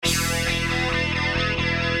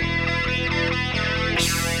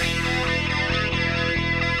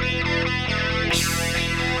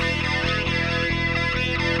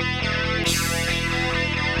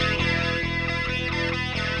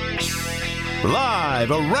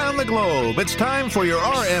Live around the globe, it's time for your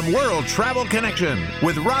RM World Travel Connection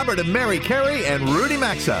with Robert and Mary Carey and Rudy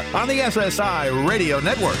Maxa on the SSI Radio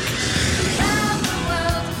Network.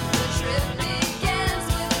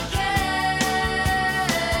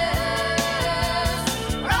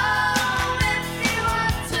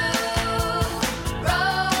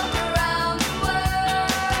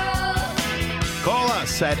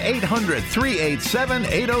 At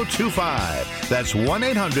 800-387-8025. That's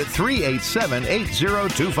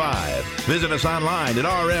 1-800-387-8025. Visit us online at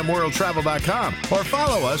rmworldtravel.com or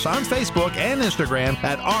follow us on Facebook and Instagram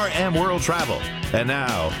at RM World Travel. And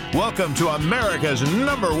now, welcome to America's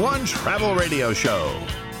 #1 travel radio show.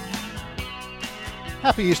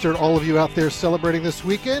 Happy Easter to all of you out there celebrating this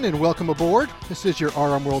weekend, and welcome aboard. This is your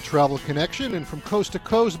RM World Travel Connection, and from coast to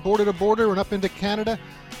coast, border to border, and up into Canada,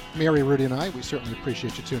 Mary, Rudy, and I, we certainly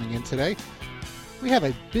appreciate you tuning in today. We have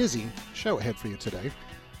a busy show ahead for you today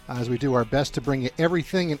as we do our best to bring you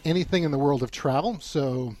everything and anything in the world of travel.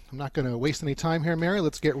 So I'm not going to waste any time here, Mary.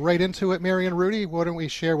 Let's get right into it. Mary and Rudy, why don't we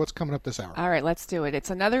share what's coming up this hour? All right, let's do it. It's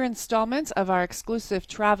another installment of our exclusive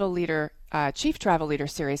Chief Travel Leader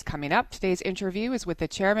series coming up. Today's interview is with the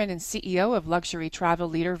chairman and CEO of Luxury Travel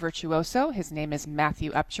Leader Virtuoso. His name is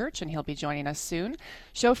Matthew Upchurch, and he'll be joining us soon.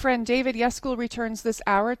 Show friend David Yeskel returns this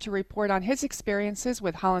hour to report on his experiences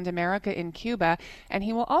with Holland America in Cuba, and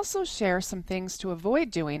he will also share some things to avoid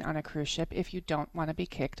doing on a cruise ship if you don't want to be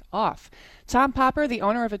kicked off. Tom Popper, the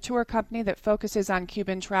owner of a tour company that focuses on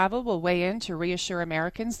Cuban travel, will weigh in to reassure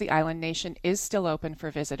Americans the island nation is still open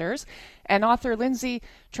for visitors. And author Lindsay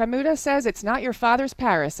Tramuta says it's not your father's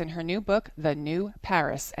Paris in her new book, The New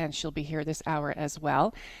Paris, and she'll be here this hour as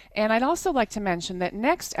well. And I'd also like to mention that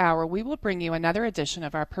next hour we will bring you another edition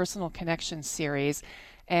of our Personal Connection series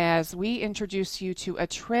as we introduce you to a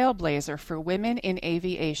trailblazer for women in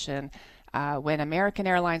aviation. When American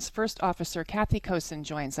Airlines First Officer Kathy Cosin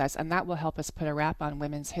joins us, and that will help us put a wrap on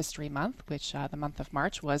Women's History Month, which the month of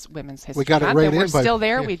March was Women's History Month. We got it right in. We're still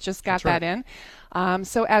there. Yeah, we just got that in.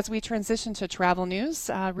 So as we transition to travel news,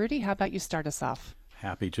 Rudy, how about you start us off?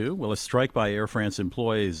 Happy to. Well, a strike by Air France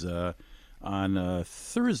employees on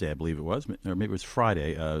Thursday, I believe it was, or maybe it was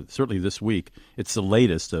Friday, certainly this week. It's the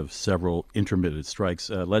latest of several intermittent strikes,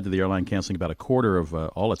 led to the airline canceling about a quarter of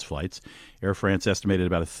all its flights. Air France estimated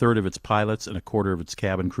about a third of its pilots and a quarter of its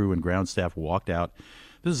cabin crew and ground staff walked out.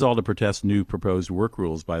 This is all to protest new proposed work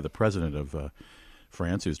rules by the president of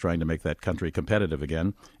France, who's trying to make that country competitive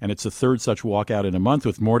again. And it's the third such walkout in a month,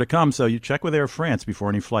 with more to come. So you check with Air France before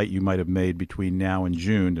any flight you might have made between now and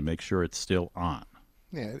June to make sure it's still on.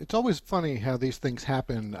 Yeah, it's always funny how these things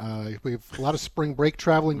happen. We have a lot of spring break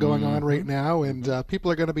traveling going on right now, and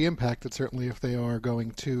people are going to be impacted, certainly, if they are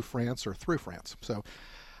going to France or through France. So,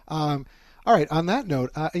 all right, on that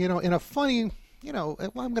note, in a funny, I'm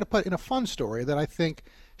going to put in a fun story that I think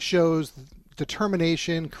shows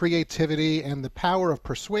determination, creativity, and the power of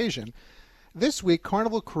persuasion. This week,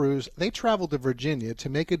 Carnival Cruise, they traveled to Virginia to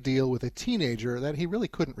make a deal with a teenager that he really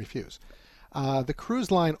couldn't refuse. The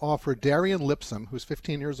cruise line offered Darian Lipsum, who's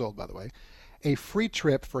 15 years old, by the way, a free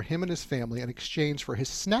trip for him and his family in exchange for his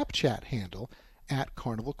Snapchat handle at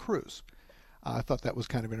Carnival Cruise. I thought that was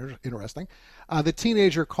kind of interesting. The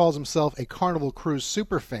teenager calls himself a Carnival Cruise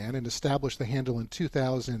superfan and established the handle in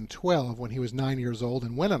 2012 when he was 9 years old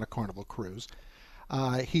and went on a Carnival Cruise.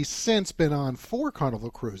 He's since been on 4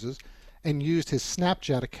 Carnival Cruises and used his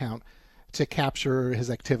Snapchat account to capture his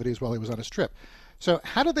activities while he was on his trip. So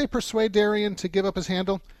how did they persuade Darian to give up his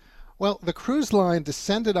handle? Well, the cruise line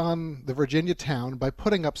descended on the Virginia town by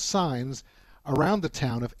putting up signs around the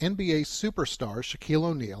town of NBA superstar Shaquille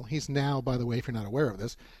O'Neal. He's now, by the way, if you're not aware of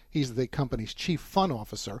this, he's the company's chief fun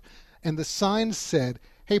officer. And the signs said,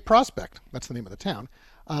 "Hey, Prospect," that's the name of the town,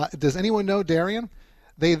 "does anyone know Darian?"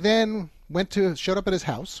 They then showed up at his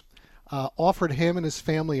house, offered him and his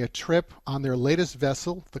family a trip on their latest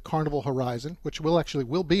vessel, the Carnival Horizon, which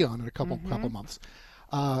will be on in a couple months,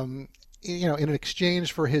 in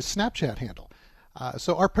exchange for his Snapchat handle.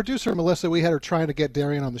 So our producer, Melissa, we had her trying to get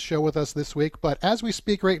Darian on the show with us this week, but as we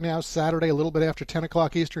speak right now, Saturday, a little bit after 10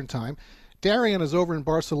 o'clock Eastern Time, Darian is over in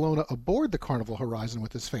Barcelona aboard the Carnival Horizon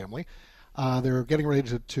with his family. They're getting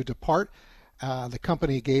ready to depart. The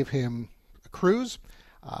company gave him a cruise.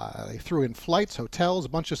 They threw in flights, hotels, a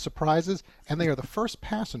bunch of surprises, and they are the first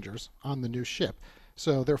passengers on the new ship.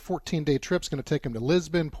 So their 14-day trip's going to take them to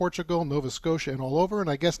Lisbon, Portugal, Nova Scotia, and all over.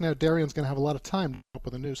 And I guess now Darian's going to have a lot of time to come up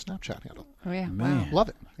with a new Snapchat handle. Oh, yeah. Man. Wow. Love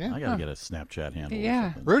it. Yeah. I got to get a Snapchat handle.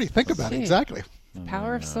 Yeah. Rudy, think about it. Exactly.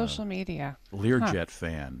 Power of social media. Learjet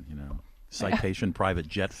fan, Citation private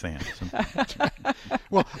jet fan.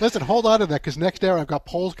 Well, listen, hold on to that, because next hour I've got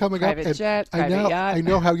polls coming Private up. And jet, I private know, yacht. I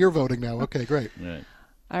know how you're voting now. Okay, great. Right.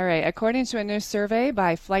 All right. According to a new survey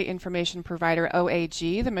by flight information provider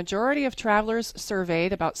OAG, the majority of travelers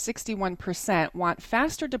surveyed, about 61%, want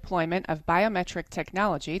faster deployment of biometric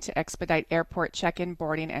technology to expedite airport check-in,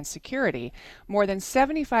 boarding, and security. More than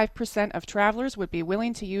 75% of travelers would be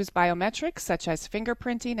willing to use biometrics such as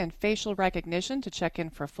fingerprinting and facial recognition to check in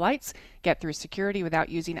for flights, get through security without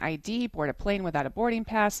using ID, board a plane without a boarding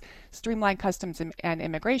pass, streamline customs and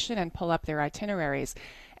immigration, and pull up their itineraries.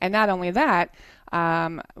 And not only that,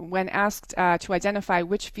 when asked to identify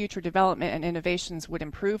which future development and innovations would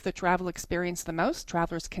improve the travel experience the most,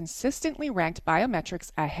 travelers consistently ranked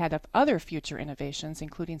biometrics ahead of other future innovations,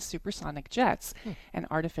 including supersonic jets and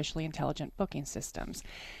artificially intelligent booking systems.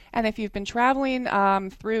 And if you've been traveling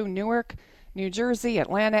through Newark, New Jersey,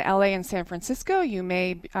 Atlanta, LA, and San Francisco, you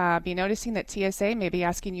may be noticing that TSA may be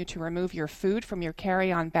asking you to remove your food from your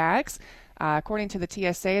carry-on bags. According to the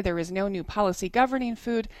TSA, there is no new policy governing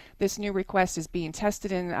food. This new request is being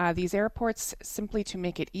tested in these airports simply to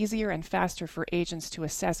make it easier and faster for agents to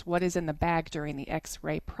assess what is in the bag during the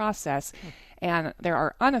X-ray process. And there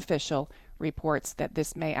are unofficial reports that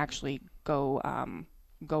this may actually go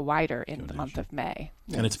wider in the month of May.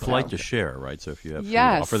 And it's polite to share, right? So if you have food,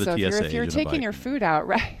 Yes, offer the so TSA if you're agent a taking bite. your food out,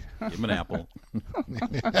 right? Give them an apple.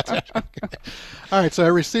 All right, so I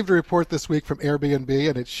received a report this week from Airbnb,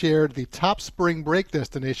 and it shared the top spring break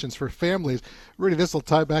destinations for families. Rudy, this will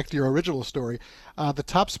tie back to your original story. The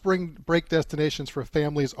top spring break destinations for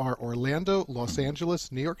families are Orlando, Los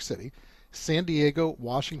Angeles, New York City, San Diego,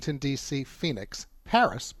 Washington, D.C., Phoenix,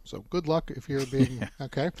 Paris, so good luck if you're being,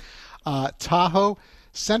 okay, Tahoe,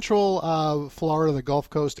 Central Florida, the Gulf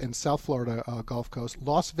Coast, and South Florida Gulf Coast,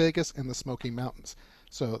 Las Vegas, and the Smoky Mountains.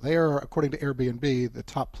 So they are, according to Airbnb, the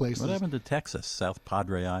top places. What happened to Texas, South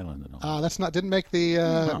Padre Island? And all That's not, didn't make the,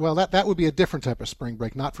 well, that would be a different type of spring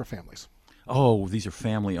break, not for families. Oh, these are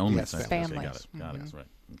family only. Yes, sites. families. Okay, got it. Got it. That's right.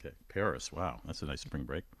 Okay. Paris. Wow. That's a nice spring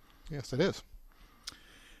break. Yes, it is.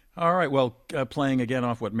 All right. Well, playing again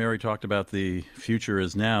off what Mary talked about, the future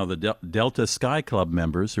is now. The Delta Sky Club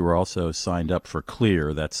members who are also signed up for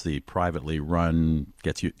Clear, that's the privately run,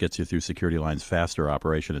 gets you through security lines faster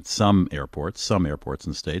operation at some airports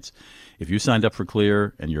in states. If you signed up for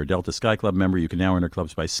Clear and you're a Delta Sky Club member, you can now enter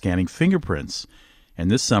clubs by scanning fingerprints.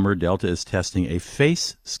 And this summer, Delta is testing a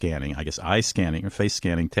face scanning, I guess eye scanning or face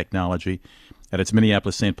scanning technology at its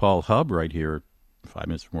Minneapolis-St. Paul hub right here 5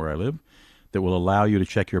 minutes from where I live, that will allow you to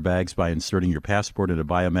check your bags by inserting your passport in a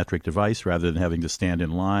biometric device rather than having to stand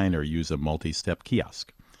in line or use a multi-step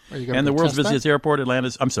kiosk. And the world's busiest airport,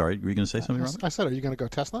 Atlanta's. I'm sorry, were you going to say something, Robert? I said, are you going to go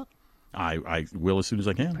test that? I will as soon as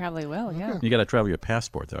I can. Probably will, yeah. You got to travel your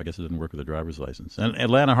passport, though. I guess it doesn't work with a driver's license. And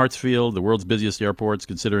Atlanta Hartsfield, the world's busiest airports,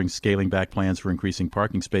 considering scaling back plans for increasing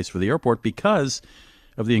parking space for the airport because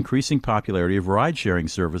of the increasing popularity of ride-sharing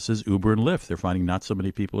services, Uber and Lyft. They're finding not so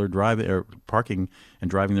many people are parking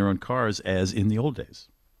and driving their own cars as in the old days.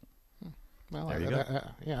 Well, There you go.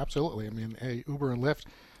 Yeah, absolutely. I mean, Uber and Lyft,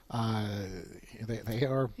 they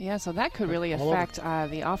are. Yeah, so that could really all over. affect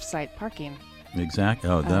the off-site parking Exactly.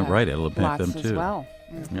 Oh, right. It'll impact lots them, too. as well.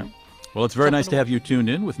 Yeah. Well, it's very nice to have you tuned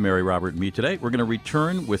in with Mary, Robert, and me today. We're going to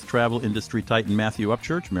return with travel industry titan Matthew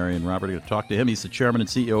Upchurch. Mary and Robert are going to talk to him. He's the chairman and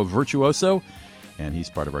CEO of Virtuoso, and he's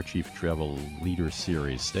part of our Chief Travel Leader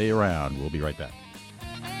series. Stay around. We'll be right back.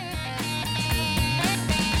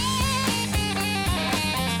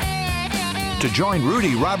 To join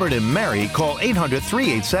Rudy, Robert, and Mary, call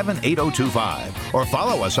 800-387-8025 or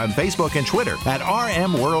follow us on Facebook and Twitter at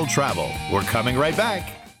RM World Travel. We're coming right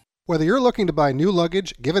back. Whether you're looking to buy new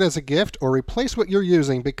luggage, give it as a gift, or replace what you're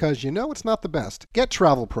using because you know it's not the best, get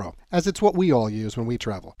Travel Pro, as it's what we all use when we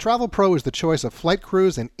travel. Travel Pro is the choice of flight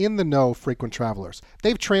crews and in-the-know frequent travelers.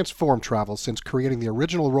 They've transformed travel since creating the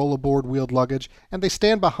original rollerboard wheeled luggage, and they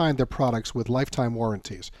stand behind their products with lifetime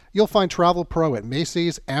warranties. You'll find Travel Pro at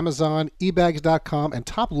Macy's, Amazon, ebags.com, and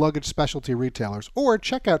top luggage specialty retailers, or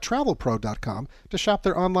check out travelpro.com to shop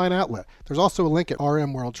their online outlet. There's also a link at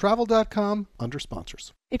rmworldtravel.com under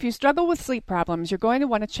sponsors. If you struggle with sleep problems, you're going to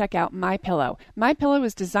want to check out MyPillow. MyPillow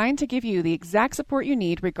is designed to give you the exact support you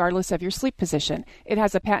need regardless of your sleep position. It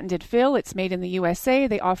has a patented fill, it's made in the USA,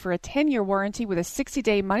 they offer a 10-year warranty with a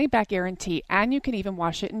 60-day money-back guarantee, and you can even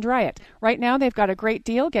wash it and dry it. Right now, they've got a great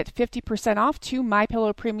deal. Get 50% off 2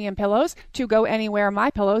 MyPillow premium pillows. 2 Go Anywhere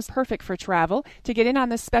MyPillows, perfect for travel. To get in on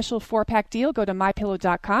this special 4-pack deal, go to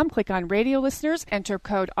MyPillow.com, click on radio listeners, enter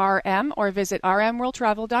code RM, or visit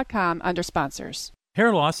rmworldtravel.com under sponsors.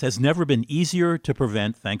 Hair loss has never been easier to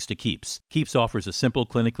prevent thanks to Keeps. Keeps offers a simple,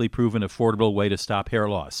 clinically proven, affordable way to stop hair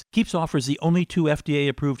loss. Keeps offers the only 2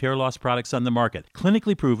 FDA-approved hair loss products on the market,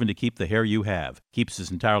 clinically proven to keep the hair you have. Keeps is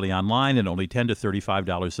entirely online and only $10 to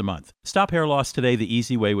 $35 a month. Stop hair loss today the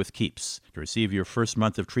easy way with Keeps. To receive your first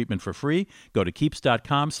month of treatment for free, go to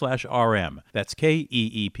keeps.com/RM. That's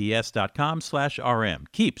KEEPS.com/RM.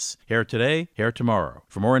 Keeps. Hair today, hair tomorrow.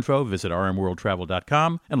 For more info, visit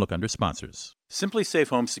rmworldtravel.com and look under sponsors. Simply Safe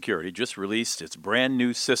Home Security just released its brand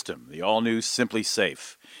new system, the all-new Simply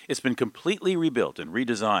Safe. It's been completely rebuilt and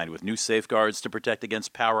redesigned with new safeguards to protect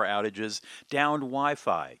against power outages, downed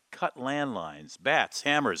Wi-Fi, cut landlines, bats,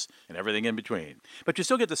 hammers, and everything in between. But you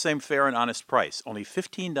still get the same fair and honest price, only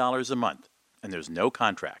 $15 a month. And there's no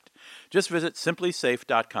contract. Just visit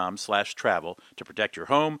simplysafe.com/travel to protect your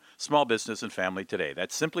home, small business, and family today.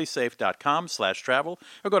 That's simplysafe.com/travel,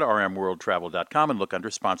 or go to rmworldtravel.com and look under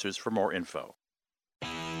sponsors for more info.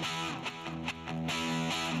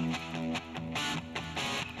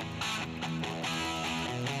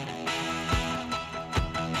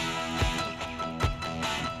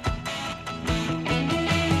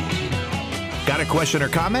 Got a question or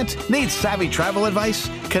comment? Need savvy travel advice?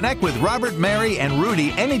 Connect with Robert, Mary, and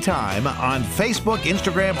Rudy anytime on Facebook,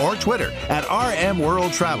 Instagram, or Twitter at RM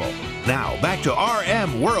World Travel. Now, back to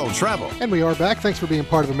RM World Travel. And we are back. Thanks for being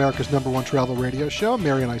part of America's #1 travel radio show.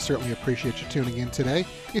 Mary and I certainly appreciate you tuning in today.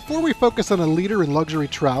 Before we focus on a leader in luxury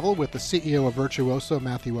travel with the CEO of Virtuoso,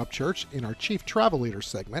 Matthew Upchurch, in our Chief Travel Leader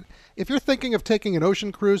segment, if you're thinking of taking an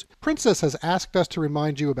ocean cruise, Princess has asked us to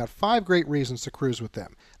remind you about 5 great reasons to cruise with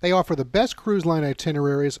them. They offer the best cruise line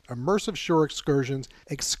itineraries, immersive shore excursions,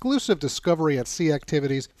 exclusive discovery at sea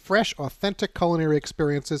activities, fresh, authentic culinary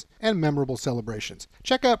experiences, and memorable celebrations.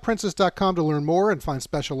 Check out princess.com to learn more and find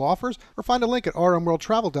special offers, or find a link at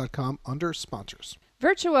rmworldtravel.com under sponsors.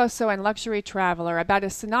 Virtuoso and luxury travel are about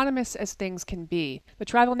as synonymous as things can be. The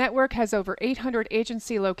Travel Network has over 800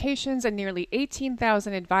 agency locations and nearly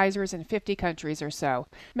 18,000 advisors in 50 countries or so.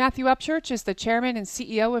 Matthew Upchurch is the chairman and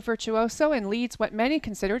CEO of Virtuoso and leads what many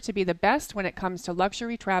consider to be the best when it comes to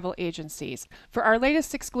luxury travel agencies. For our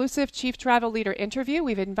latest exclusive Chief Travel Leader interview,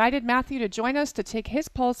 we've invited Matthew to join us to take his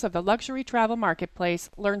pulse of the luxury travel marketplace,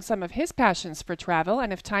 learn some of his passions for travel,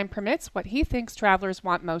 and if time permits, what he thinks travelers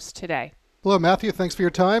want most today. Hello, Matthew. Thanks for your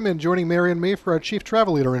time and joining Mary and me for our Chief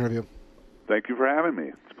Travel Leader interview. Thank you for having me.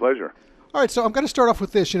 It's a pleasure. All right, so I'm going to start off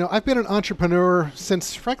with this. I've been an entrepreneur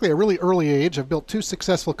since, frankly, a really early age. I've built 2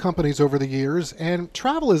 successful companies over the years, and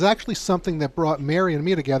travel is actually something that brought Mary and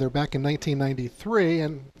me together back in 1993,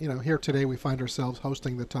 and, here today we find ourselves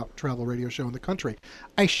hosting the top travel radio show in the country.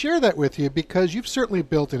 I share that with you because you've certainly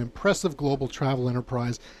built an impressive global travel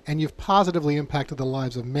enterprise, and you've positively impacted the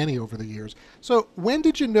lives of many over the years. So when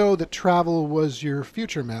did you know that travel was your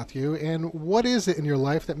future, Matthew, and what is it in your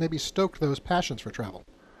life that maybe stoked those passions for travel?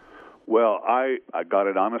 Well, I got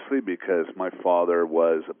it honestly because my father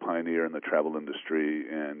was a pioneer in the travel industry,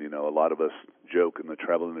 and, a lot of us joke in the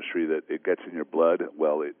travel industry that it gets in your blood.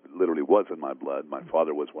 Well, it literally was in my blood. My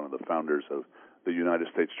father was one of the founders of the United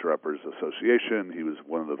States Trappers Association. He was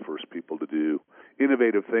one of the first people to do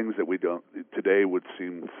innovative things that we don't today would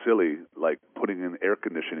seem silly, like putting in air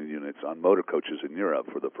conditioning units on motor coaches in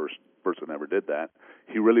Europe. For the first person ever did that.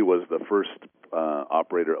 He really was the first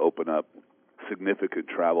operator to open up significant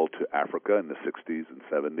travel to Africa in the 60s and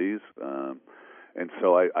 70s. And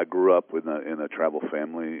so I grew up in a travel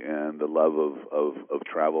family and the love of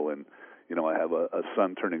travel. And, I have a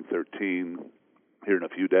son turning 13 here in a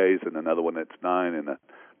few days and another one that's 9 and a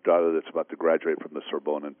daughter that's about to graduate from the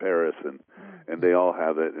Sorbonne in Paris. And they all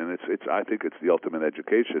have it. And I think it's the ultimate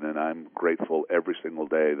education. And I'm grateful every single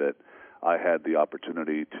day that I had the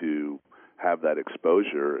opportunity to have that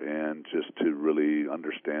exposure and just to really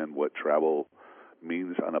understand what travel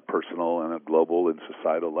means on a personal and a global and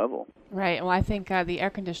societal level. Right. Well, I think the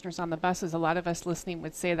air conditioners on the buses, a lot of us listening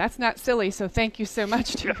would say that's not silly. So thank you so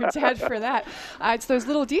much to your dad for that. It's those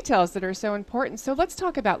little details that are so important. So let's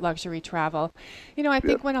talk about luxury travel. I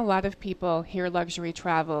think when a lot of people hear luxury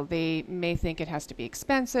travel, they may think it has to be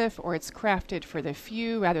expensive or it's crafted for the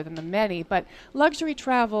few rather than the many. But luxury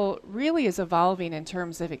travel really is evolving in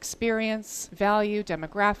terms of experience, value,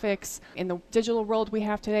 demographics. In the digital world we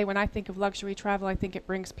have today, when I think of luxury travel, I think it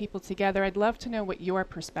brings people together. I'd love to know what your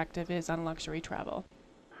perspective is on luxury travel.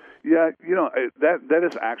 Yeah, that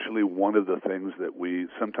is actually one of the things that we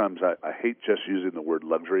sometimes I hate just using the word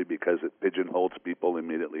luxury because it pigeonholes people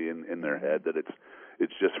immediately in their head that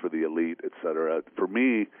it's just for the elite, et cetera. For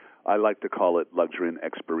me, I like to call it luxury and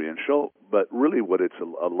experiential, but really what it's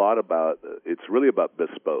a lot about, it's really about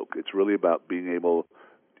bespoke. It's really about being able,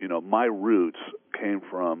 my roots came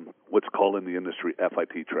from what's called in the industry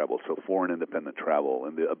FIT travel, so foreign independent travel,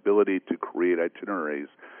 and the ability to create itineraries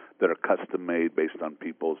that are custom made based on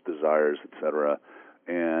people's desires, et cetera,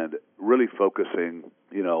 and really focusing,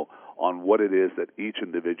 on what it is that each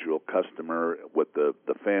individual customer, what the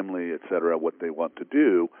family, et cetera, what they want to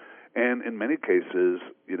do. And in many cases,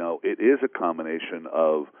 it is a combination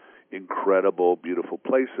of incredible, beautiful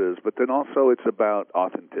places, but then also it's about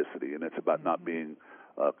authenticity, and it's about not being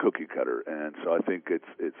cookie cutter. And so I think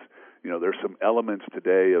it's there's some elements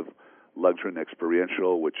today of luxury and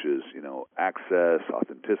experiential, which is, access,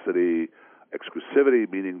 authenticity,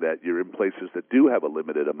 exclusivity, meaning that you're in places that do have a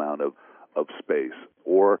limited amount of space,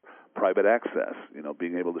 or private access,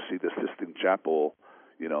 being able to see the Sistine Chapel,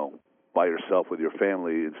 by yourself with your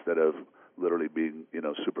family instead of literally being,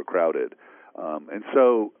 super crowded. And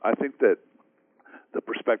so I think that the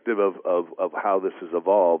perspective of how this has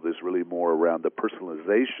evolved is really more around the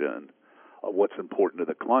personalization of what's important to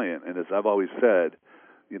the client. And as I've always said,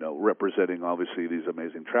 representing obviously these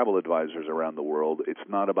amazing travel advisors around the world, it's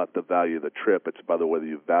not about the value of the trip, it's about whether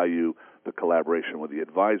you value the collaboration with the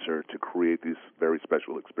advisor to create these very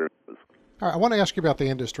special experiences. All right, I want to ask you about the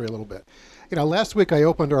industry a little bit. Last week I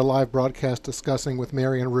opened our live broadcast discussing with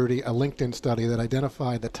Mary and Rudy a LinkedIn study that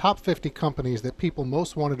identified the top 50 companies that people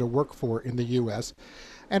most wanted to work for in the U.S.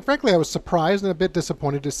 And frankly, I was surprised and a bit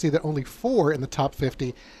disappointed to see that only 4 in the top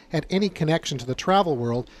 50 had any connection to the travel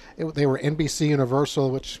world. They were NBC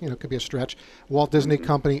Universal, which could be a stretch, Walt Disney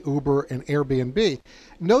Company, Uber, and Airbnb.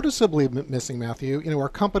 Noticeably missing, Matthew, are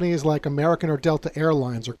companies like American or Delta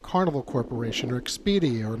Airlines or Carnival Corporation or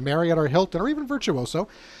Expedia or Marriott or Hilton or even Virtuoso.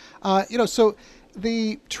 So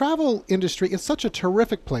the travel industry is such a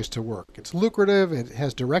terrific place to work. It's lucrative. It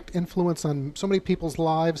has direct influence on so many people's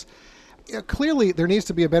lives. Clearly, there needs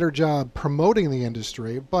to be a better job promoting the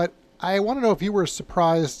industry, but I want to know if you were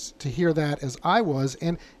surprised to hear that as I was,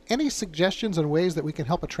 and any suggestions on ways that we can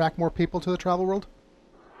help attract more people to the travel world?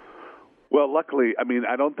 Well, luckily,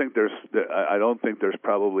 I don't think there's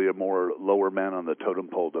probably a more lower man on the totem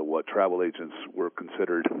pole to what travel agents were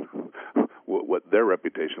considered, what their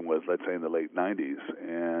reputation was, let's say in the late 90s.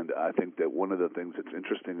 And I think that one of the things that's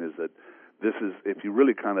interesting is that this is, if you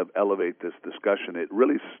really kind of elevate this discussion, it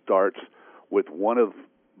really starts with one of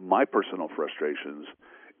my personal frustrations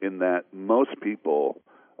in that most people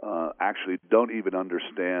actually don't even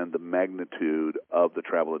understand the magnitude of the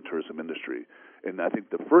travel and tourism industry. And I think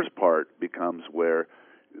the first part becomes where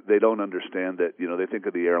they don't understand that, they think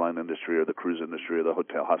of the airline industry or the cruise industry or the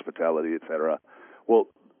hotel hospitality, et cetera. Well,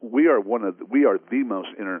 we are the most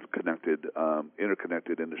interconnected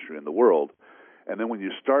industry in the world. And then when you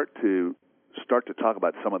start to talk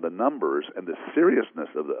about some of the numbers and the seriousness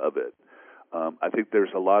of it, I think there's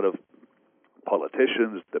a lot of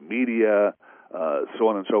politicians, the media, so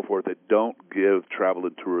on and so forth, that don't give travel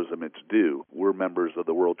and tourism its due. We're members of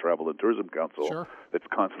the World Travel and Tourism Council. Sure. That's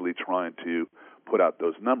constantly trying to put out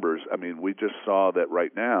those numbers. We just saw that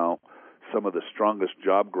right now some of the strongest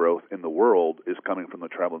job growth in the world is coming from the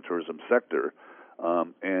travel and tourism sector.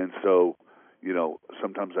 And so,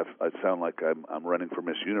 sometimes I sound like I'm running for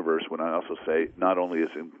Miss Universe when I also say not only is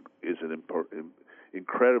it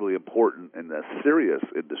incredibly important and a serious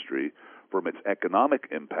industry from its economic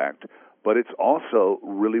impact, but it's also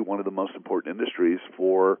really one of the most important industries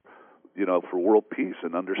for world peace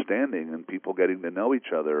and understanding and people getting to know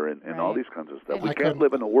each other and all these kinds of stuff. We can't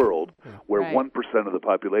live in a world where 1% of the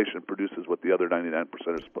population produces what the other 99%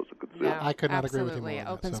 are supposed to consume. Yeah, I could not agree with you more absolutely. on It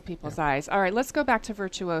opens that, people's eyes. All right, let's go back to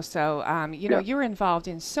Virtuoso. You're involved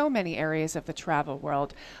in so many areas of the travel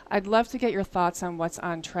world. I'd love to get your thoughts on what's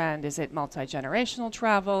on trend. Is it multi-generational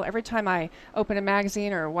travel? Every time I open a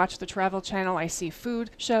magazine or watch the Travel Channel, I see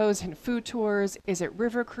food shows and food tours. Is it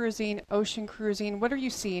river cruising, ocean cruising? What are you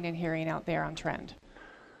seeing and hearing out there on trend?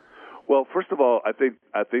 Well, first of all, I think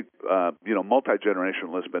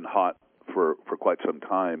multi-generational has been hot for quite some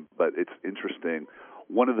time, but it's interesting.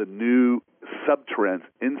 One of the new sub-trends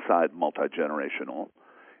inside multi-generational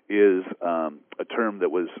is a term that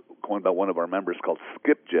was coined by one of our members called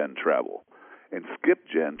skip-gen travel. And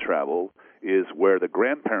skip-gen travel is where the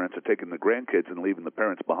grandparents are taking the grandkids and leaving the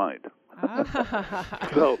parents behind.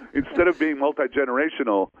 So instead of being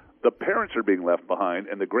multi-generational, the parents are being left behind,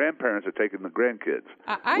 and the grandparents are taking the grandkids.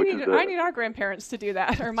 I need our grandparents to do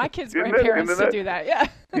that, or my kids' grandparents to do that. Yeah.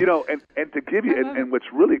 And to give you, and what's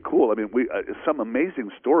really cool, we some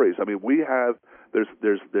amazing stories. There's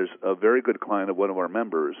a very good client of one of our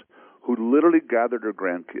members who literally gathered her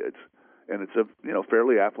grandkids, and it's a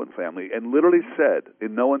fairly affluent family, and literally said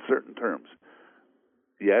in no uncertain terms,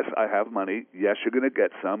 yes, I have money. Yes, you're going to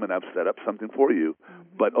get some, and I've set up something for you.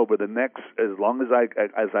 But over the next, as long as I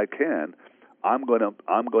can, I'm going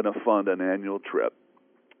to fund an annual trip,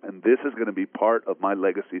 and this is going to be part of my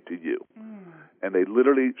legacy to you. And she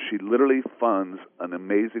literally funds an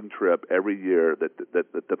amazing trip every year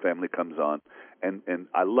that the family comes on, and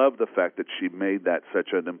I love the fact that she made that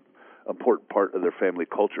such an important part of their family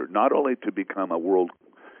culture, not only to become a world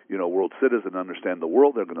citizen, understand the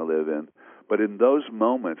world they're going to live in, but in those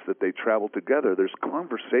moments that they travel together, there's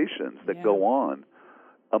conversations that go on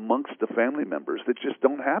amongst the family members that just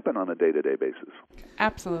don't happen on a day-to-day basis.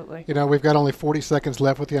 Absolutely. We've got only 40 seconds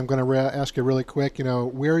left with you. I'm going to ask you really quick,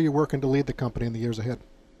 where are you working to lead the company in the years ahead?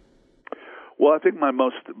 Well, I think my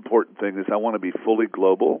most important thing is I want to be fully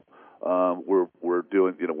global. We're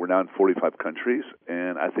doing, we're now in 45 countries,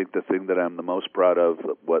 and I think the thing that I'm the most proud of,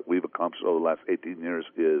 what we've accomplished over the last 18 years,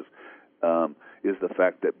 is the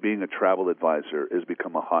fact that being a travel advisor has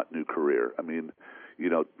become a hot new career. I mean,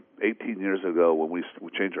 18 years ago when we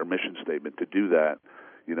changed our mission statement to do that,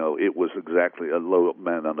 it was exactly a low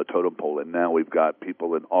man on the totem pole, and now we've got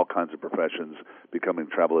people in all kinds of professions becoming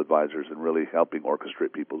travel advisors and really helping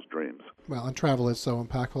orchestrate people's dreams. Well, and travel is so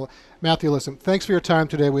impactful. Matthew, listen, thanks for your time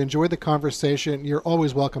today. We enjoyed the conversation. You're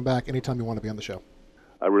always welcome back anytime you want to be on the show.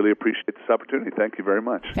 I really appreciate this opportunity. Thank you very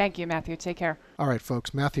much. Thank you, Matthew. Take care. All right,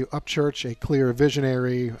 folks. Matthew Upchurch, a clear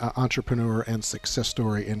visionary, entrepreneur, and success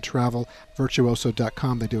story in travel.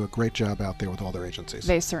 Virtuoso.com. They do a great job out there with all their agencies.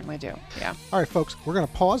 They certainly do, yeah. All right, folks. We're going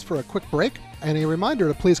to pause for a quick break. And a reminder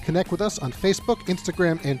to please connect with us on Facebook,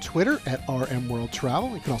 Instagram, and Twitter at RM World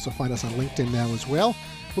Travel. You can also find us on LinkedIn now as well.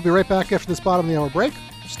 We'll be right back after this bottom of the hour break.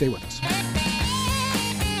 Stay with us.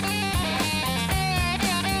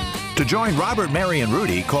 To join Robert, Mary, and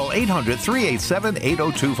Rudy, call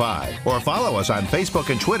 800-387-8025 or follow us on Facebook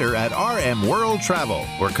and Twitter at RM World Travel.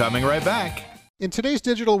 We're coming right back. In today's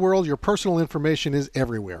digital world, your personal information is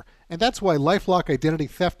everywhere. And that's why LifeLock Identity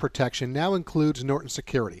Theft Protection now includes Norton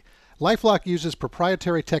Security. LifeLock uses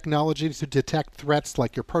proprietary technology to detect threats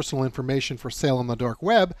like your personal information for sale on the dark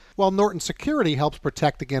web, while Norton Security helps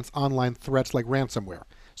protect against online threats like ransomware.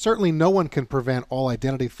 Certainly no one can prevent all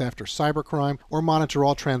identity theft or cybercrime or monitor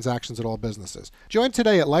all transactions at all businesses. Join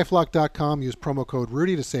today at LifeLock.com. Use promo code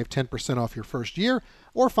Rudy to save 10% off your first year,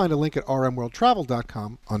 or find a link at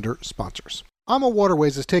rmworldtravel.com under sponsors. AMA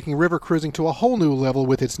Waterways is taking river cruising to a whole new level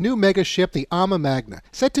with its new mega ship, the AMA Magna.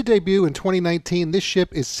 Set to debut in 2019, this ship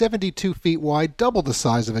is 72 feet wide, double the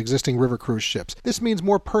size of existing river cruise ships. This means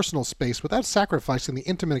more personal space without sacrificing the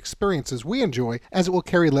intimate experiences we enjoy, as it will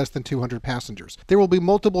carry less than 200 passengers. There will be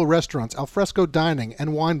multiple restaurants, alfresco dining,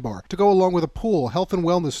 and wine bar to go along with a pool, health and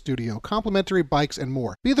wellness studio, complimentary bikes, and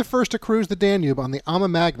more. Be the first to cruise the Danube on the AMA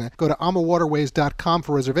Magna. Go to amawaterways.com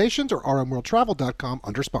for reservations or rmworldtravel.com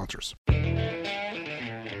under sponsors.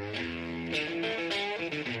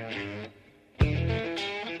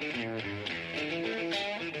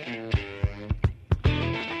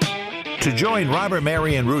 To join Robert,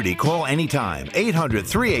 Mary, and Rudy, call anytime,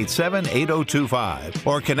 800-387-8025,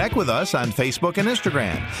 or connect with us on Facebook and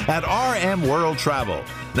Instagram at RM World Travel.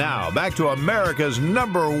 Now, back to America's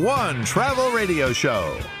 #1 travel radio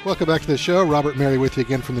show. Welcome back to the show. Robert, Mary with you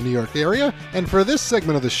again from the New York area. And for this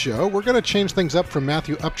segment of the show, we're going to change things up from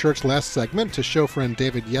Matthew Upchurch last segment to show friend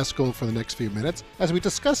David Yeskel for the next few minutes as we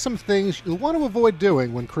discuss some things you'll want to avoid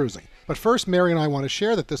doing when cruising. But first, Mary and I want to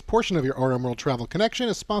share that this portion of your RM World Travel Connection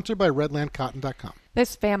is sponsored by RedlandCotton.com.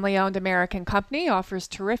 This family-owned American company offers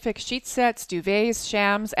terrific sheet sets, duvets,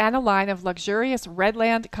 shams, and a line of luxurious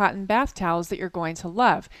Redland cotton bath towels that you're going to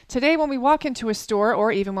love. Today, when we walk into a store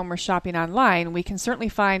or even when we're shopping online, we can certainly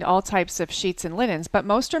find all types of sheets and linens, but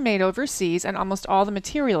most are made overseas and almost all the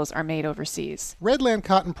materials are made overseas. Redland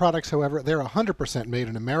Cotton products, however, they're 100% made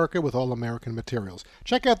in America with all American materials.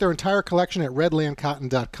 Check out their entire collection at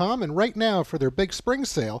RedlandCotton.com, and right now, for their big spring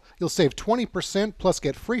sale, you'll save 20% plus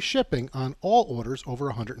get free shipping on all orders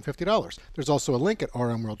over $150. There's also a link at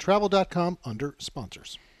rmworldtravel.com under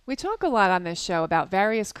sponsors. We talk a lot on this show about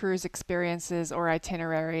various cruise experiences or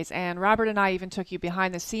itineraries, and Robert and I even took you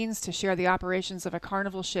behind the scenes to share the operations of a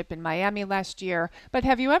Carnival ship in Miami last year. But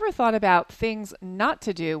have you ever thought about things not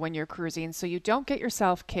to do when you're cruising so you don't get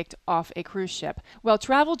yourself kicked off a cruise ship? Well,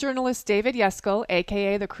 travel journalist David Yeskel,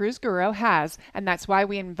 aka the Cruise Guru, has, and that's why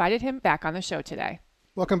we invited him back on the show today.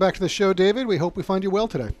 Welcome back to the show, David. We hope we find you well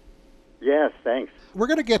today. Yes, thanks. We're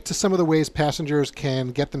going to get to some of the ways passengers can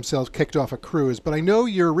get themselves kicked off a cruise, but I know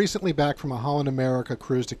you're recently back from a Holland America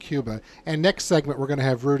cruise to Cuba, and next segment we're going to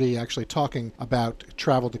have Rudy actually talking about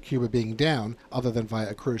travel to Cuba being down other than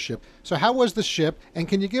via a cruise ship. So how was the ship, and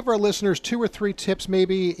can you give our listeners 2 or 3 tips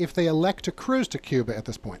maybe if they elect to cruise to Cuba at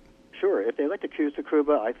this point? Sure. If they elect to cruise to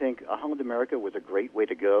Cuba, I think Holland America was a great way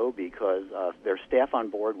to go because there's staff on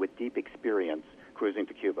board with deep experience cruising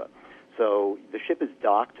to Cuba. So the ship is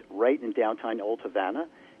docked right in downtown Old Havana,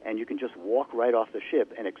 and you can just walk right off the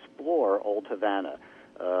ship and explore Old Havana.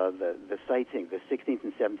 The sightseeing, the 16th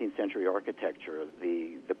and 17th century architecture,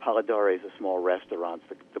 the paladares, the small restaurants,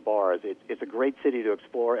 the bars. It's a great city to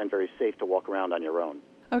explore and very safe to walk around on your own.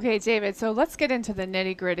 Okay, David, so let's get into the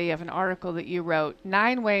nitty-gritty of an article that you wrote,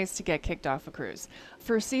 9 ways to get kicked off a cruise.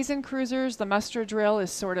 For seasoned cruisers, the muster drill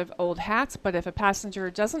is sort of old hat, but if a passenger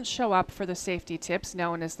doesn't show up for the safety tips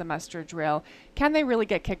known as the muster drill, can they really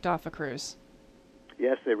get kicked off a cruise?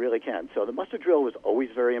 Yes, they really can. So the muster drill was always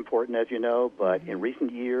very important, as you know, but in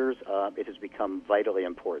recent years it has become vitally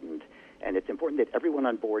important. And it's important that everyone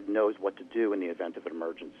on board knows what to do in the event of an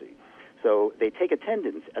emergency. So they take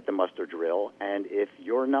attendance at the muster drill, and if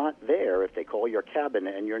you're not there, if they call your cabin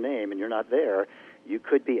and your name and you're not there, you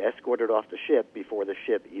could be escorted off the ship before the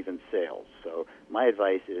ship even sails. So my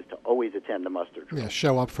advice is to always attend the muster drill. Yeah,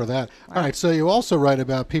 show up for that. All right, so you also write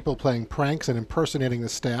about people playing pranks and impersonating the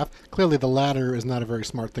staff. Clearly the latter is not a very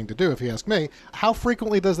smart thing to do, if you ask me. How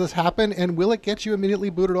frequently does this happen, and will it get you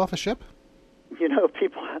immediately booted off a ship? You know,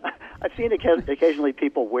 I've seen occasionally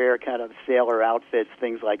people wear kind of sailor outfits,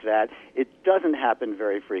 things like that. It doesn't happen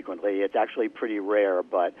very frequently. It's actually pretty rare.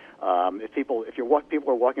 But if people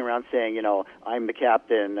are walking around saying, you know, I'm the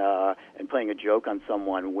captain, and playing a joke on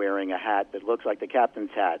someone wearing a hat that looks like the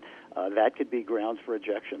captain's hat, that could be grounds for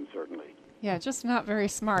ejection, certainly. Yeah, just not very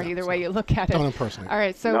smart either way you look at it. Don't impersonate. All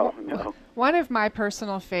right, so No. One of my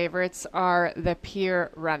personal favorites are the pier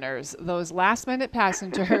runners, those last-minute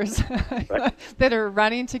passengers that are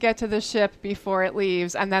running to get to the ship before it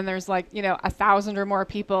leaves, and then there's 1,000 or more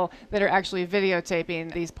people that are actually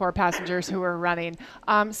videotaping these poor passengers who are running.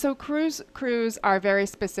 So crews are very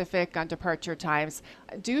specific on departure times.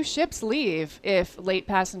 Do ships leave if late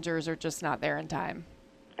passengers are just not there in time?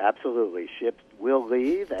 Absolutely. Ships will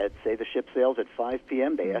leave at, say, the ship sails at 5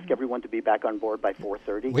 p.m. They ask everyone to be back on board by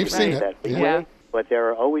 4:30. We've seen it. Yeah. But there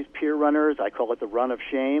are always pier runners. I call it the run of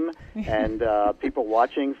shame, and people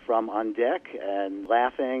watching from on deck and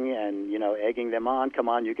laughing and, egging them on. Come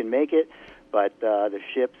on, you can make it. But the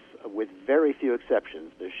ships, with very few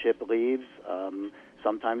exceptions, the ship leaves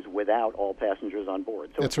sometimes without all passengers on board.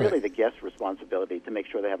 So That's it's really right. the guest's responsibility to make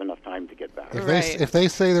sure they have enough time to get back. If they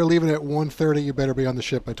say they're leaving at 1:30, you better be on the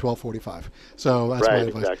ship by 12:45. So that's my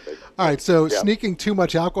advice. Exactly. All right, so Yeah. sneaking too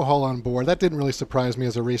much alcohol on board, that didn't really surprise me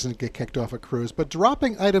as a reason to get kicked off a cruise. But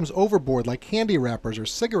dropping items overboard like candy wrappers or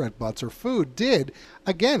cigarette butts or food did.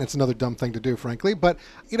 Again, it's another dumb thing to do, frankly. But,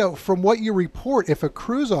 from what you report, if a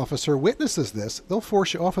cruise officer witnesses this, they'll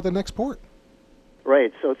force you off at the next port.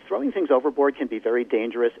 Right. So throwing things overboard can be very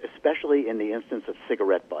dangerous, especially in the instance of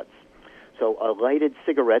cigarette butts. So a lighted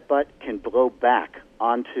cigarette butt can blow back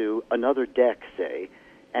onto another deck, say,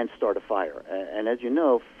 and start a fire. And as you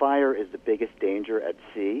know, fire is the biggest danger at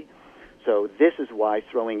sea. So this is why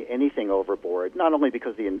throwing anything overboard, not only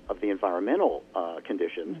because of the environmental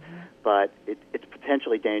conditions, but it's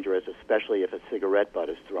potentially dangerous, especially if a cigarette butt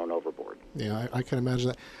is thrown overboard. Yeah, I can imagine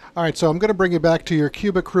that. All right, so I'm going to bring you back to your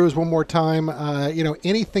Cuba cruise one more time.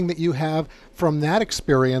 Anything that you have from that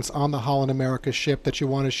experience on the Holland America ship that you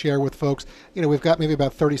want to share with folks? We've got maybe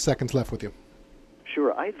about 30 seconds left with you.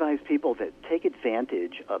 Sure. I advise people that take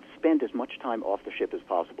advantage of spend as much time off the ship as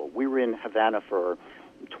possible. We were in Havana for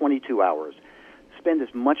 22 hours. Spend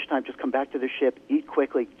as much time, just come back to the ship, eat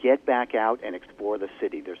quickly, get back out and explore the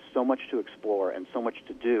city. There's so much to explore and so much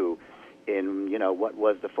to do in, what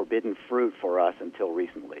was the forbidden fruit for us until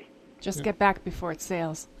recently. Just get back before it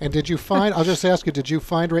sails. And did you find, I'll just ask you, did you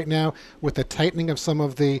find right now with the tightening of some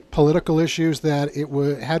of the political issues that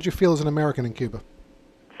how'd you feel as an American in Cuba?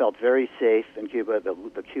 Felt very safe in Cuba.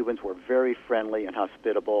 The Cubans were very friendly and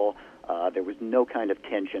hospitable. There was no kind of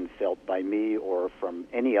tension felt by me or from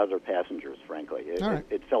any other passengers, frankly.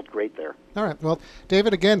 It felt great there. All right. Well,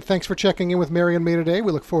 David, again, thanks for checking in with Mary and me today.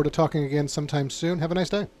 We look forward to talking again sometime soon. Have a nice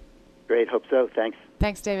day. Great. Hope so. Thanks.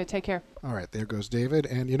 Thanks, David. Take care. All right, there goes David.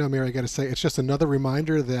 And Mary, I got to say, it's just another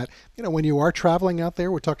reminder that, when you are traveling out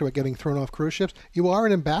there, we talked about getting thrown off cruise ships, you are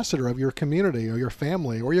an ambassador of your community or your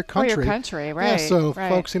family or your country. Or your country, right. Yeah, so, right.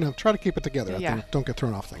 folks, try to keep it together. Yeah. Don't get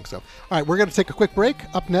thrown off things. So, all right, we're going to take a quick break.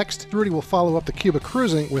 Up next, Rudy will follow up the Cuba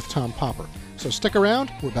cruising with Tom Popper. So stick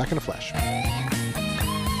around. We're back in a flash.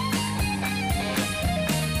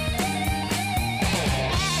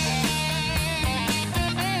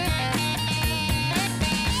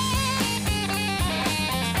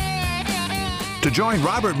 To join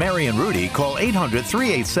Robert, Mary, and Rudy, call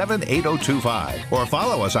 800-387-8025 or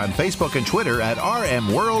follow us on Facebook and Twitter at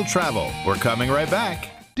RM World Travel. We're coming right back.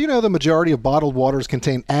 Do you know the majority of bottled waters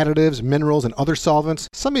contain additives, minerals, and other solvents?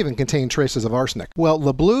 Some even contain traces of arsenic. Well,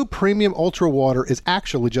 LeBlue Premium Ultra Water is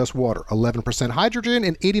actually just water, 11% hydrogen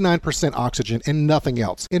and 89% oxygen, and nothing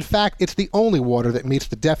else. In fact, it's the only water that meets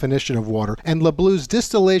the definition of water, and LeBlue's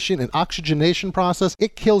distillation and oxygenation process,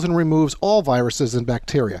 it kills and removes all viruses and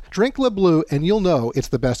bacteria. Drink LeBlue and you'll know it's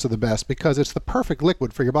the best of the best because it's the perfect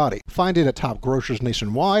liquid for your body. Find it at top grocers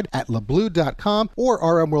nationwide, at leblue.com, or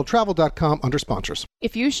rmworldtravel.com under sponsors.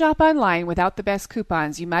 If you shop online without the best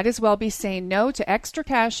coupons, you might as well be saying no to extra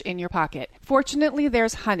cash in your pocket. Fortunately,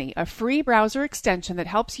 there's Honey, a free browser extension that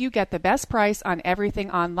helps you get the best price on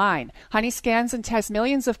everything online. Honey scans and tests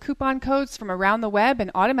millions of coupon codes from around the web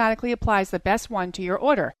and automatically applies the best one to your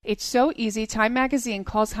order. It's so easy, Time Magazine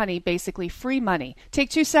calls Honey basically free money.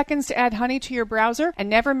 Take 2 seconds to add Honey to your browser and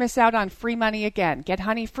never miss out on free money again. Get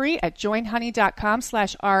Honey free at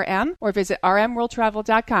joinhoney.com/rm or visit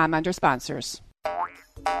rmworldtravel.com under sponsors.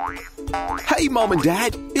 Hey, Mom and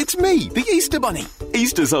Dad, it's me, the Easter Bunny.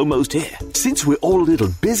 Easter's almost here. Since we're all a little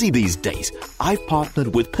busy these days, I've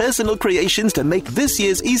partnered with Personal Creations to make this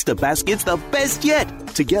year's Easter baskets the best yet.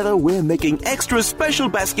 Together, we're making extra special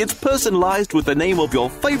baskets personalized with the name of your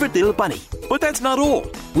favorite little bunny. But that's not all.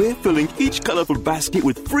 We're filling each colorful basket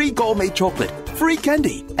with free gourmet chocolate, free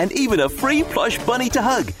candy, and even a free plush bunny to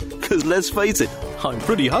hug. Because let's face it, I'm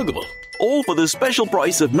pretty huggable. All for the special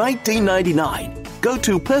price of $19.99. Go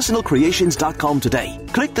to personalcreations.com today.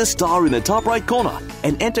 Click the star in the top right corner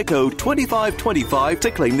and enter code 2525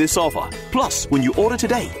 to claim this offer. Plus, when you order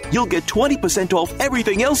today, you'll get 20% off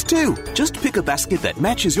everything else too. Just pick a basket that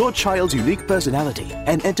matches your child's unique personality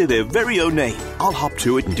and enter their very own name. I'll hop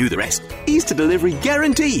to it and do the rest. Easter delivery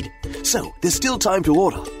guaranteed. So, there's still time to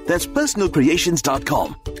order. That's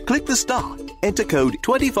personalcreations.com. Click the star. Enter code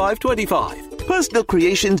 2525.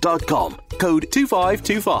 Personalcreations.com. Code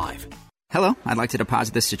 2525. Hello, I'd like to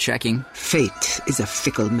deposit this to checking. Fate is a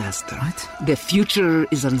fickle master. What? The future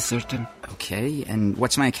is uncertain. Okay, and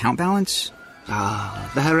what's my account balance?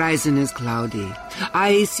 The horizon is cloudy.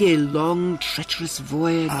 I see a long, treacherous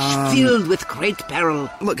voyage filled with great peril.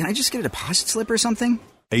 Look, can I just get a deposit slip or something?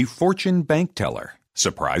 A fortune bank teller.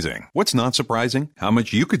 Surprising. What's not surprising? How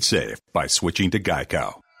much you could save by switching to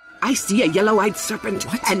Geico. I see a yellow-eyed serpent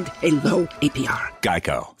and a low APR.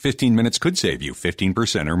 Geico. 15 minutes could save you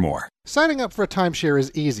 15% or more. Signing up for a timeshare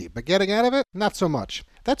is easy, but getting out of it, not so much.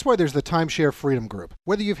 That's why there's the Timeshare Freedom Group.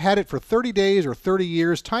 Whether you've had it for 30 days or 30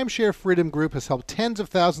 years, Timeshare Freedom Group has helped tens of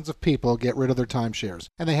thousands of people get rid of their timeshares,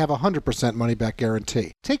 and they have a 100% money-back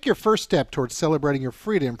guarantee. Take your first step towards celebrating your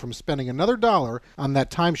freedom from spending another dollar on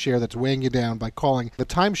that timeshare that's weighing you down by calling the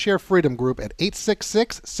Timeshare Freedom Group at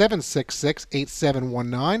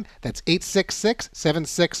 866-766-8719. That's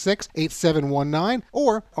 866-766-8719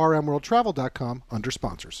 or rmworldtravel.com under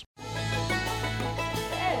sponsors.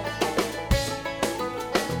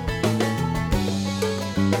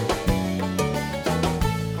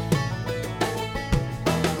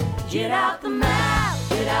 Get out the map,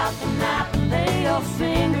 and lay your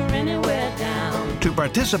finger anywhere down. To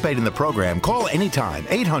participate in the program, call anytime,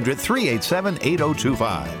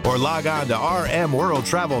 800-387-8025, or log on to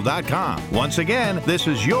rmworldtravel.com. Once again, this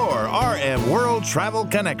is your RM World Travel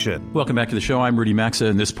Connection. Welcome back to the show. I'm Rudy Maxa,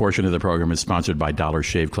 and this portion of the program is sponsored by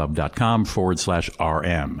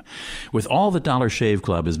dollarshaveclub.com/RM. With all that Dollar Shave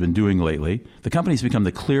Club has been doing lately, the company's become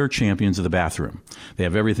the clear champions of the bathroom. They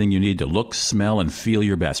have everything you need to look, smell, and feel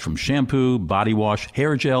your best, from shampoo, body wash,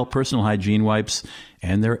 hair gel, personal hygiene wipes,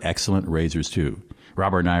 and their excellent razors, too.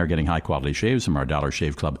 Robert and I are getting high-quality shaves from our Dollar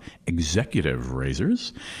Shave Club executive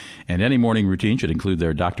razors. And any morning routine should include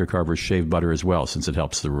their Dr. Carver's shave butter as well, since it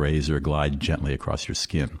helps the razor glide gently across your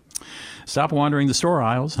skin. Stop wandering the store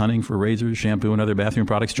aisles, hunting for razors, shampoo, and other bathroom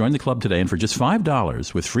products. Join the club today, and for just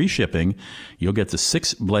 $5 with free shipping, you'll get the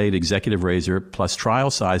 6-blade executive razor plus trial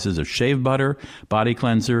sizes of shave butter, body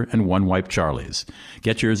cleanser, and one-wipe Charlie's.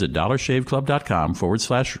 Get yours at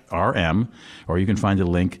dollarshaveclub.com/RM, or you can find a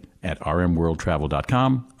link at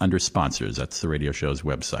rmworldtravel.com under sponsors. That's the radio show's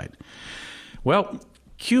website. Well,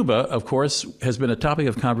 Cuba, of course, has been a topic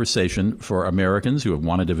of conversation for Americans who have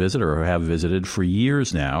wanted to visit or have visited for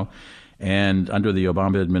years now. And under the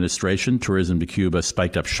Obama administration, tourism to Cuba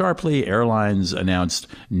spiked up sharply. Airlines announced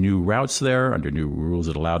new routes there under new rules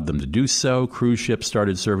that allowed them to do so. Cruise ships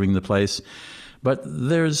started serving the place. But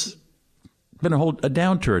there's been a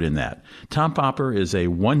downturn in that. Tom Popper is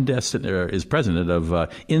is president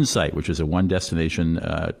of Insight, which is a one-destination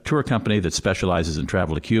tour company that specializes in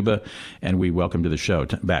travel to Cuba. And we welcome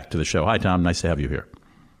back to the show. Hi, Tom. Nice to have you here.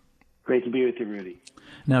 Great to be with you, Rudy.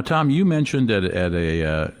 Now, Tom, you mentioned at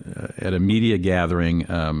a media gathering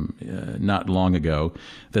not long ago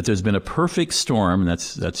that there's been a perfect storm, and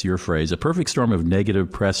that's your phrase, a perfect storm of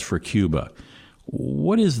negative press for Cuba.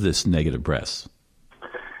 What is this negative press?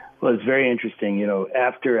 Well, it's very interesting. You know,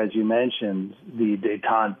 after, as you mentioned, the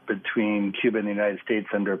détente between Cuba and the United States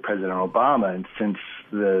under President Obama, and since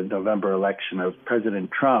the November election of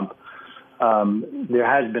President Trump, there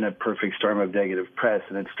has been a perfect storm of negative press,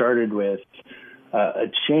 and it started with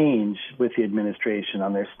a change with the administration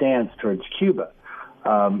on their stance towards Cuba.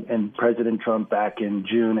 And President Trump back in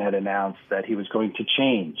June had announced that he was going to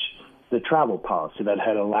change the travel policy that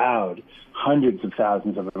had allowed hundreds of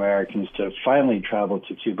thousands of Americans to finally travel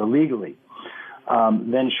to Cuba legally.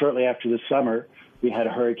 Then shortly after the summer, we had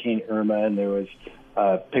Hurricane Irma, and there was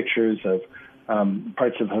pictures of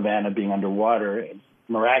parts of Havana being underwater.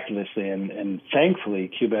 Miraculously and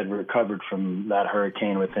thankfully, Cuba had recovered from that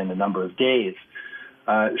hurricane within a number of days.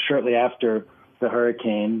 Shortly after the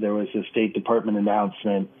hurricane, there was a State Department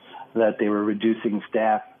announcement that they were reducing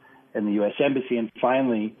staff in the U.S. Embassy. And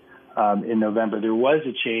finally, in November, there was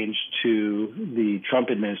a change to the Trump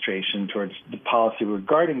administration towards the policy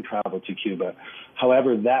regarding travel to Cuba.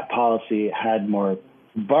 However, that policy had more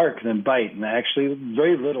bark than bite, and actually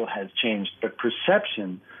very little has changed, but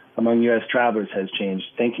perception among U.S. travelers has changed,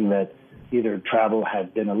 thinking that either travel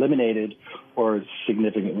had been eliminated or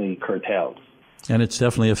significantly curtailed. And it's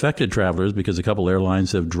definitely affected travelers because a couple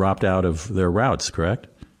airlines have dropped out of their routes, correct?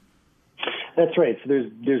 That's right. So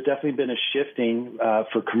there's definitely been a shifting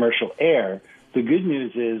for commercial air. The good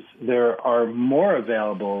news is there are more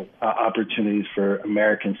available opportunities for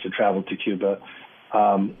Americans to travel to Cuba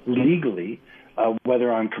legally,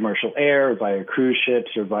 whether on commercial air, via cruise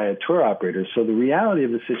ships, or via tour operators. So the reality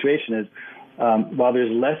of the situation is, while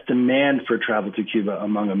there's less demand for travel to Cuba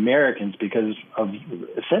among Americans because of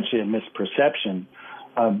essentially a misperception,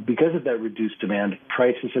 because of that reduced demand,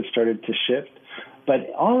 prices have started to shift.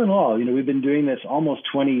 But all in all, you know, we've been doing this almost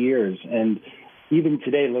 20 years, and even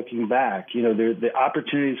today, looking back, you know, the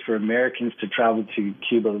opportunities for Americans to travel to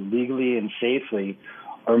Cuba legally and safely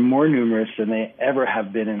are more numerous than they ever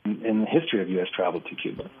have been in the history of U.S. travel to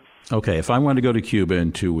Cuba. Okay, if I wanted to go to Cuba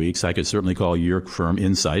in 2 weeks, I could certainly call your firm,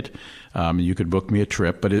 Insight. You could book me a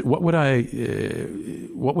trip. But what would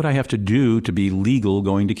I have to do to be legal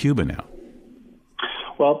going to Cuba now?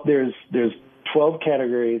 Well, there's 12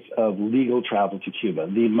 categories of legal travel to Cuba.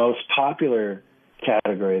 The most popular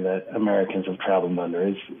category that Americans have traveled under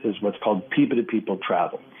is what's called people-to-people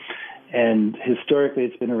travel. And historically,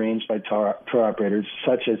 it's been arranged by tour operators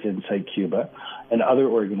such as Insight Cuba and other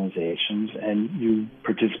organizations. And you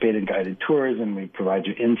participate in guided tours, and we provide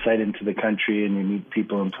you insight into the country, and you meet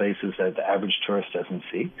people in places that the average tourist doesn't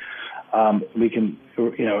see. We can,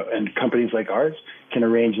 you know, and companies like ours can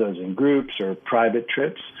arrange those in groups or private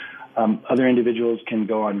trips. Other individuals can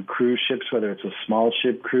go on cruise ships, whether it's a small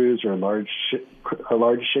ship cruise or a large ship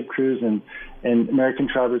cruise, and American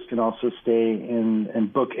travelers can also stay in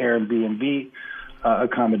and book Airbnb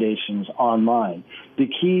accommodations online. The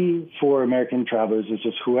key for American travelers is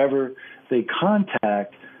just whoever they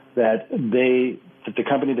contact, that the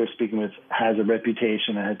company they're speaking with has a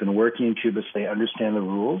reputation and has been working in Cuba, so they understand the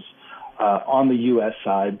rules on the U.S.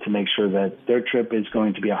 side to make sure that their trip is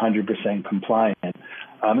going to be 100% compliant.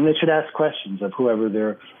 And they should ask questions of whoever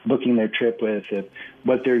they're booking their trip with, if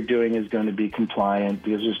what they're doing is going to be compliant,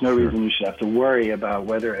 because there's no reason you should have to worry about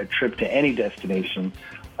whether a trip to any destination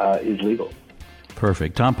is legal.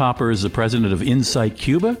 Perfect. Tom Popper is the president of Insight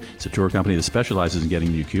Cuba. It's a tour company that specializes in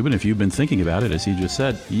getting you to Cuba. And if you've been thinking about it, as he just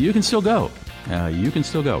said, you can still go.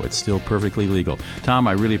 It's still perfectly legal. Tom,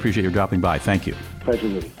 I really appreciate your dropping by. Thank you.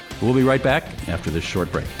 Pleasure. We'll be right back after this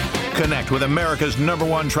short break. Connect with America's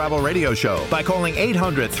 #1 travel radio show by calling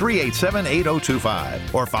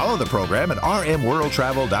 800-387-8025 or follow the program at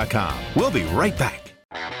rmworldtravel.com. We'll be right back.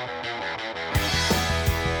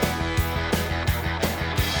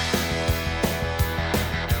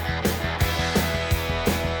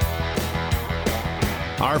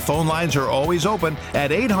 Our phone lines are always open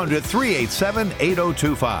at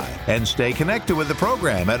 800-387-8025. And stay connected with the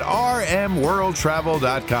program at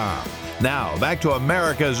rmworldtravel.com. Now, back to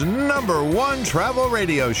America's #1 travel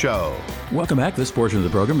radio show. Welcome back. This portion of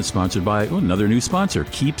the program is sponsored by another new sponsor,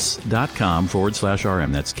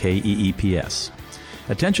 Keeps.com/RM. That's KEEPS.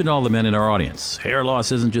 Attention to all the men in our audience. Hair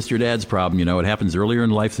loss isn't just your dad's problem. You know, it happens earlier in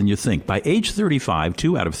life than you think. By age 35,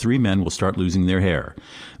 2 out of 3 men will start losing their hair.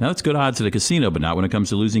 Now, that's good odds at a casino, but not when it comes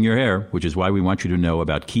to losing your hair, which is why we want you to know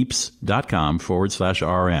about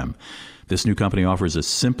Keeps.com/RM. This new company offers a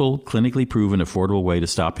simple, clinically proven, affordable way to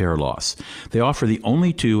stop hair loss. They offer the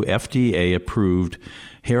only 2 FDA-approved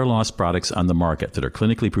hair loss products on the market that are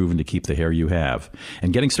clinically proven to keep the hair you have.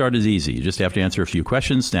 And getting started is easy. You just have to answer a few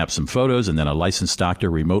questions, snap some photos, and then a licensed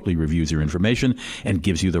doctor remotely reviews your information and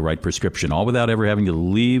gives you the right prescription, all without ever having to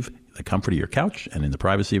leave the comfort of your couch and in the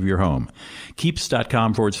privacy of your home.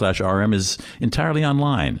 Keeps.com/RM is entirely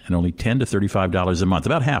online and only $10 to $35 a month,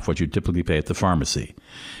 about half what you typically pay at the pharmacy.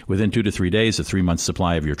 Within 2 to 3 days, a 3-month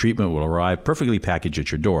supply of your treatment will arrive perfectly packaged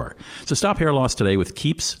at your door. So stop hair loss today with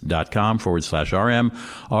Keeps.com/RM,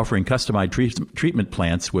 offering customized treatment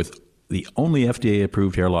plans with the only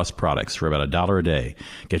FDA-approved hair loss products for about $1 a day.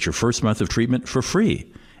 Get your first month of treatment for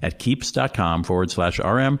free at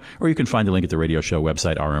Keeps.com/RM, or you can find the link at the radio show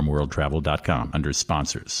website, rmworldtravel.com, under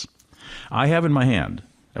sponsors. I have in my hand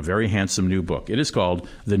a very handsome new book. It is called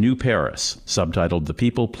The New Paris, subtitled The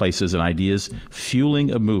People, Places, and Ideas Fueling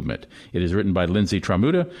a Movement. It is written by Lindsay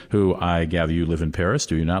Tramuta, who I gather you live in Paris.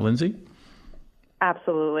 Do you not, Lindsay?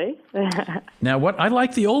 Absolutely. Now, I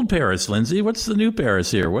like the old Paris, Lindsay. What's the new Paris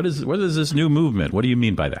here? What is this new movement? What do you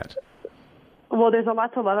mean by that? Well, there's a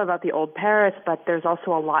lot to love about the old Paris, but there's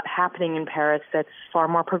also a lot happening in Paris that's far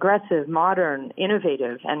more progressive, modern,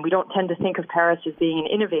 innovative. And we don't tend to think of Paris as being an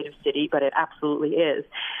innovative city, but it absolutely is.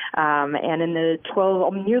 And in the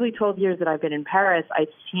nearly 12 years that I've been in Paris, I've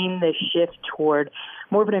seen this shift toward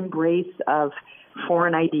more of an embrace of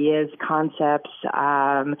foreign ideas, concepts,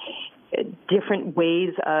 different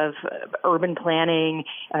ways of urban planning,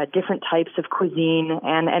 different types of cuisine,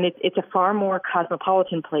 and it's a far more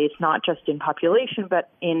cosmopolitan place, not just in population, but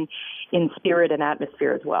in spirit and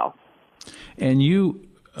atmosphere as well. And you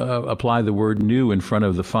apply the word new in front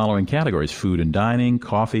of the following categories: food and dining,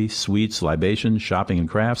 coffee, sweets, libations, shopping and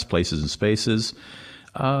crafts, places and spaces.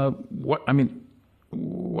 What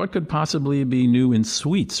could possibly be new in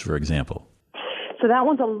sweets, for example? So that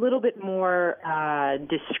one's a little bit more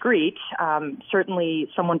discreet.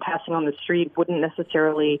 Certainly someone passing on the street wouldn't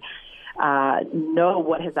necessarily know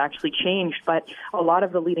what has actually changed, but a lot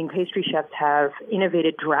of the leading pastry chefs have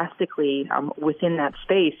innovated drastically within that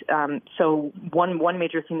space. So one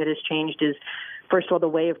major thing that has changed is, first of all, the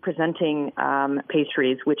way of presenting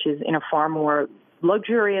pastries, which is in a far more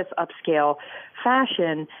luxurious, upscale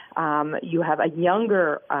fashion. You have a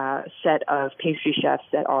younger set of pastry chefs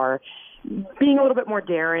that are being a little bit more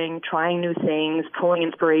daring, trying new things, pulling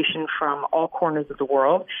inspiration from all corners of the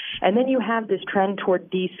world. And then you have this trend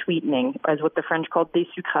toward de-sweetening, as what the French call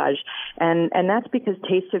desucrage. And that's because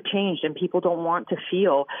tastes have changed and people don't want to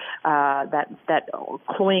feel that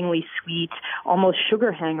cloyingly sweet, almost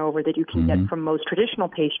sugar hangover that you can get from most traditional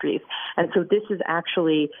pastries. And so this is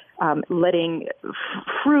actually letting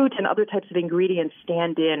fruit and other types of ingredients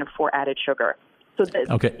stand in for added sugar.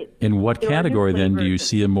 Okay. In what category then do you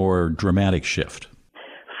see a more dramatic shift?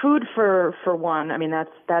 Food for one. I mean, that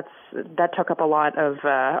took up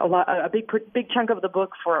a big chunk of the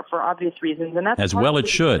book for obvious reasons, and that's as well it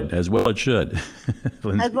should. As well it should.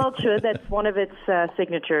 That's one of its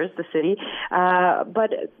signatures, the city.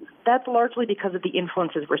 But that's largely because of the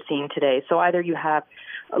influences we're seeing today. So either you have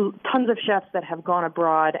tons of chefs that have gone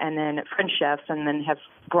abroad, and then French chefs, and then have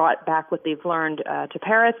brought back what they've learned to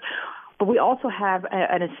Paris. But we also have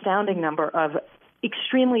an astounding number of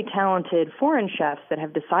extremely talented foreign chefs that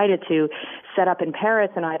have decided to set up in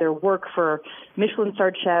Paris and either work for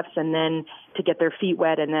Michelin-starred chefs and then to get their feet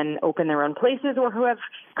wet and then open their own places, or who have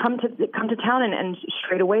come to town and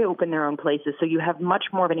straight away open their own places. So you have much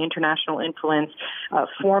more of an international influence.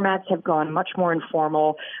 Formats have gone much more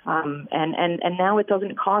informal, and now it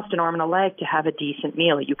doesn't cost an arm and a leg to have a decent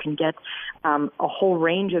meal. You can get a whole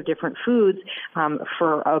range of different foods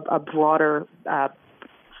for a broader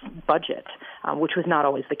budget, which was not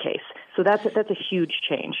always the case. So that's a huge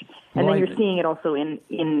change. And then you're seeing it also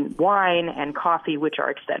in wine and coffee, which are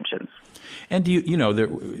extensions. And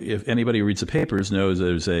if anybody reads the papers knows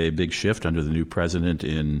there's a big shift under the new president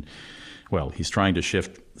he's trying to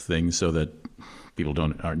shift things so that people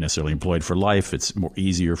aren't necessarily employed for life. It's more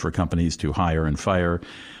easier for companies to hire and fire.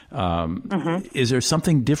 Is there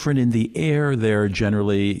something different in the air there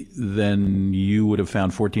generally than you would have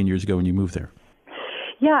found 14 years ago when you moved there?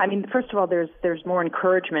 Yeah, I mean, first of all, there's more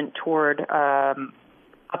encouragement toward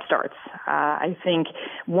upstarts. I think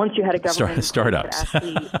once you had a government startups.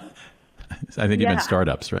 I think you meant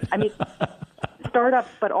startups, right? I mean, startups,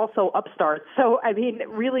 but also upstarts. So, I mean,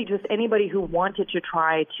 really just anybody who wanted to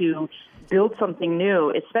try to build something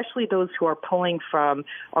new, especially those who are pulling from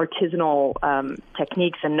artisanal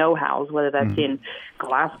techniques and know-hows, whether that's in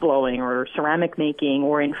glass blowing or ceramic making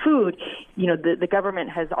or in food. The government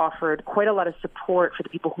has offered quite a lot of support for the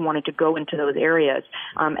people who wanted to go into those areas.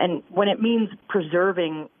 And when it means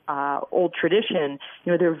preserving old tradition,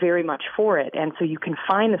 they're very much for it. And so you can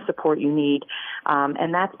find the support you need.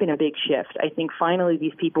 And that's been a big shift. I think finally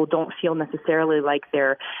these people don't feel necessarily like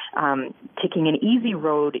they're taking an easy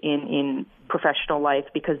road in professional life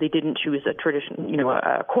because they didn't choose a tradition,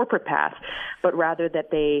 a corporate path, but rather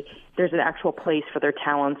that there's an actual place for their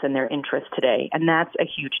talents and their interests today. And that's a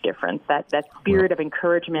huge difference. That spirit of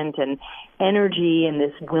encouragement and energy and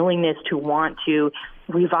this willingness to want to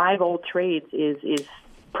revive old trades is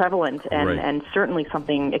prevalent and certainly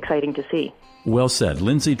something exciting to see. Well said.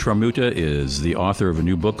 Lindsay Tramuta is the author of a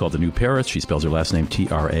new book called The New Paris. She spells her last name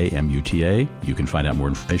Tramuta. You can find out more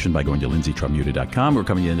information by going to lindsaytramuta.com. We're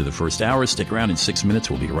coming into the first hour. Stick around in 6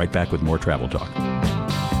 minutes. We'll be right back with more travel talk.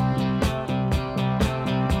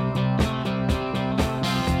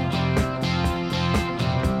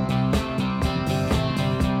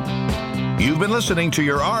 You've been listening to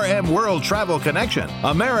your RM World Travel Connection,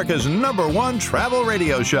 America's #1 travel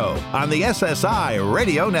radio show on the SSI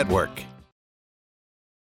Radio Network.